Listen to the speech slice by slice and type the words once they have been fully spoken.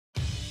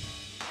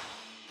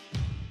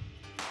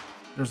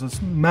There's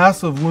this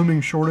massive looming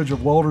shortage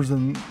of welders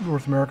in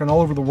North America and all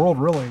over the world,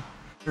 really.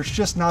 There's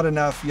just not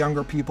enough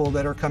younger people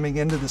that are coming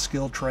into the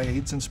skilled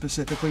trades, and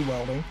specifically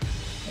welding.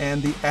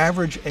 And the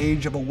average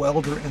age of a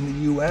welder in the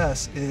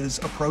U.S. is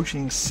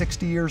approaching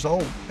 60 years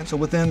old. And so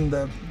within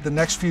the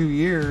next few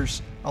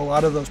years, a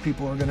lot of those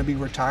people are going to be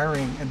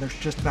retiring, and there's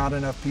just not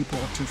enough people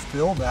to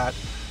fill that.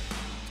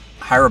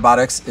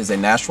 Hirebotics is a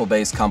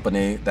Nashville-based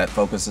company that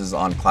focuses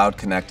on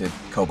cloud-connected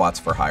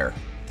cobots for hire.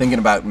 Thinking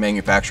about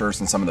manufacturers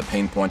and some of the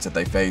pain points that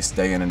they face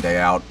day in and day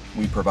out,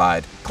 we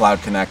provide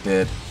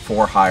cloud-connected,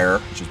 for hire,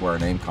 which is where our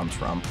name comes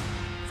from,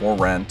 for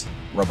rent,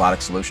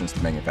 robotic solutions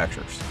to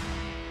manufacturers.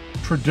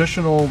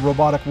 Traditional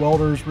robotic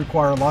welders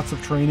require lots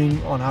of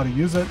training on how to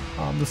use it.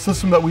 The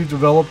system that we've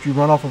developed, you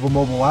run off of a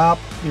mobile app.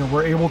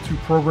 We're able to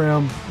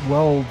program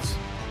welds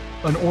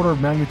an order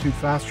of magnitude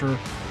faster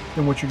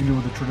than what you can do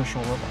with a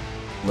traditional robot.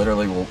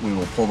 Literally, we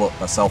will pull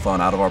a cell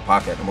phone out of our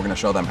pocket, and we're going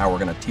to show them how we're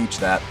going to teach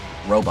that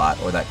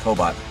robot or that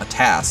cobot a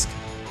task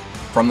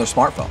from their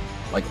smartphone,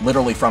 like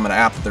literally from an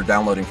app that they're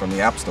downloading from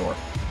the App Store.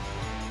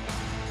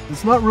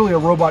 It's not really a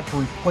robot to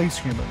replace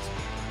humans.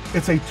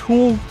 It's a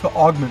tool to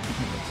augment the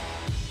humans.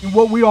 And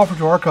what we offer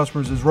to our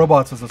customers is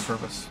robots as a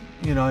service.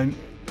 And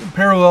it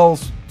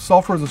parallels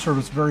software as a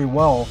service very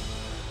well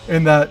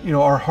in that,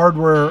 our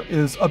hardware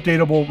is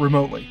updatable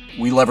remotely.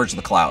 We leverage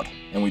the cloud,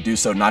 and we do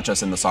so not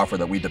just in the software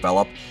that we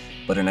develop,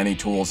 but in any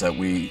tools that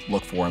we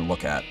look for and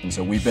look at. And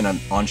so we've been an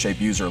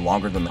Onshape user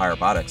longer than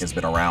Hirebotics has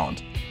been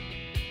around.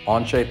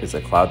 Onshape is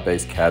a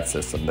cloud-based CAD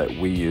system that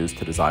we use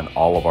to design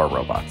all of our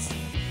robots.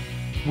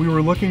 We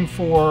were looking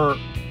for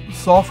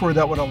software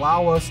that would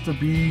allow us to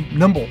be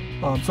nimble.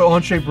 So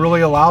Onshape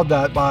really allowed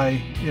that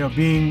by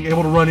being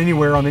able to run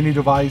anywhere on any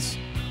device.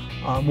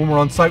 When we're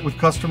on site with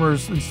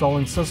customers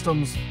installing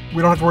systems,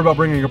 we don't have to worry about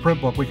bringing a print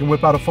book. We can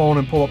whip out a phone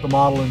and pull up the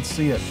model and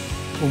see it.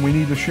 When we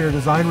need to share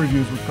design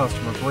reviews with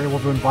customers, we're able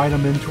to invite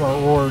them into our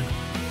org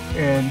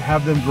and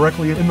have them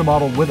directly in the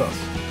model with us.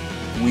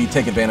 We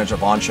take advantage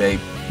of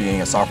Onshape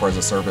being a software as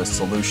a service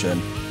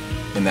solution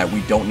in that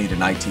we don't need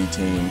an IT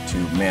team to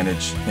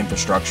manage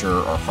infrastructure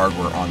or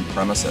hardware on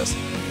premises.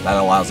 That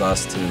allows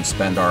us to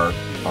spend our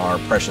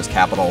precious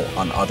capital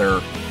on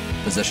other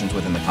positions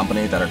within the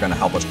company that are going to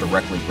help us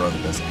directly grow the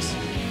business.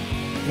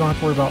 You don't have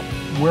to worry about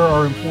where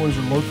our employees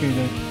are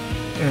located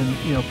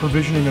and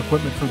provisioning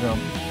equipment for them.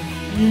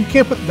 You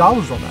can't put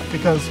dollars on that,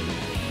 because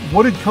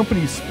what did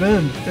companies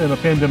spend in a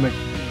pandemic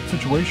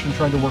situation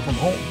trying to work from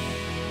home?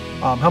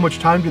 How much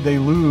time did they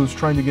lose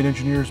trying to get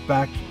engineers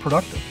back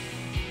productive?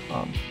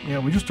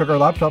 We just took our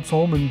laptops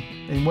home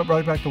and went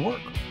right back to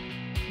work.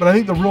 But I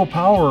think the real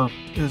power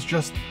is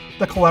just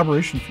the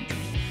collaboration features.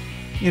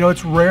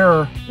 It's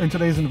rare in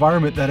today's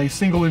environment that a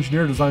single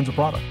engineer designs a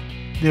product.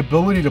 The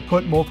ability to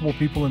put multiple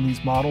people in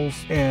these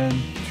models and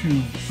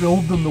to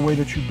build them the way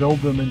that you build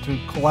them and to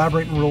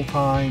collaborate in real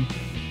time.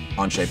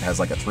 Onshape has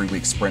like a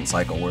 3-week sprint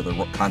cycle where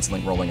they're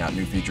constantly rolling out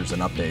new features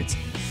and updates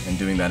and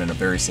doing that in a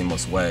very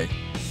seamless way.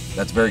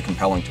 That's very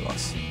compelling to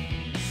us.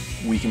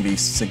 We can be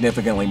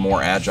significantly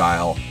more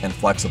agile and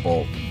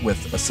flexible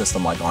with a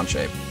system like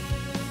Onshape.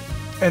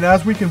 And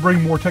as we can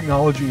bring more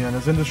technology in,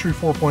 as Industry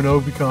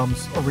 4.0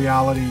 becomes a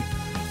reality,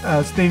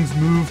 as things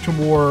move to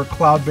more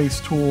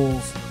cloud-based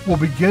tools, we'll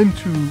begin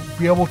to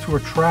be able to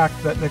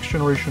attract that next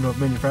generation of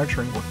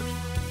manufacturing workers.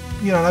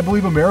 And I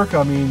believe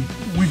America,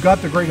 we've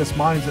got the greatest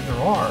minds that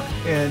there are,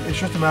 and it's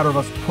just a matter of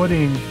us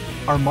putting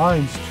our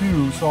minds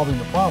to solving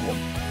the problem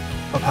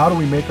of how do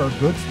we make our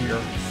goods here.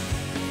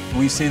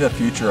 We see the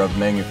future of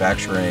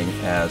manufacturing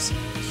as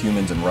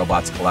humans and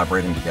robots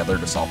collaborating together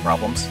to solve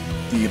problems.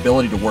 The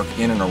ability to work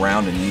in and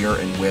around and near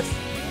and with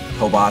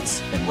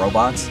cobots and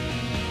robots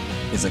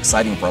is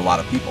exciting for a lot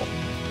of people.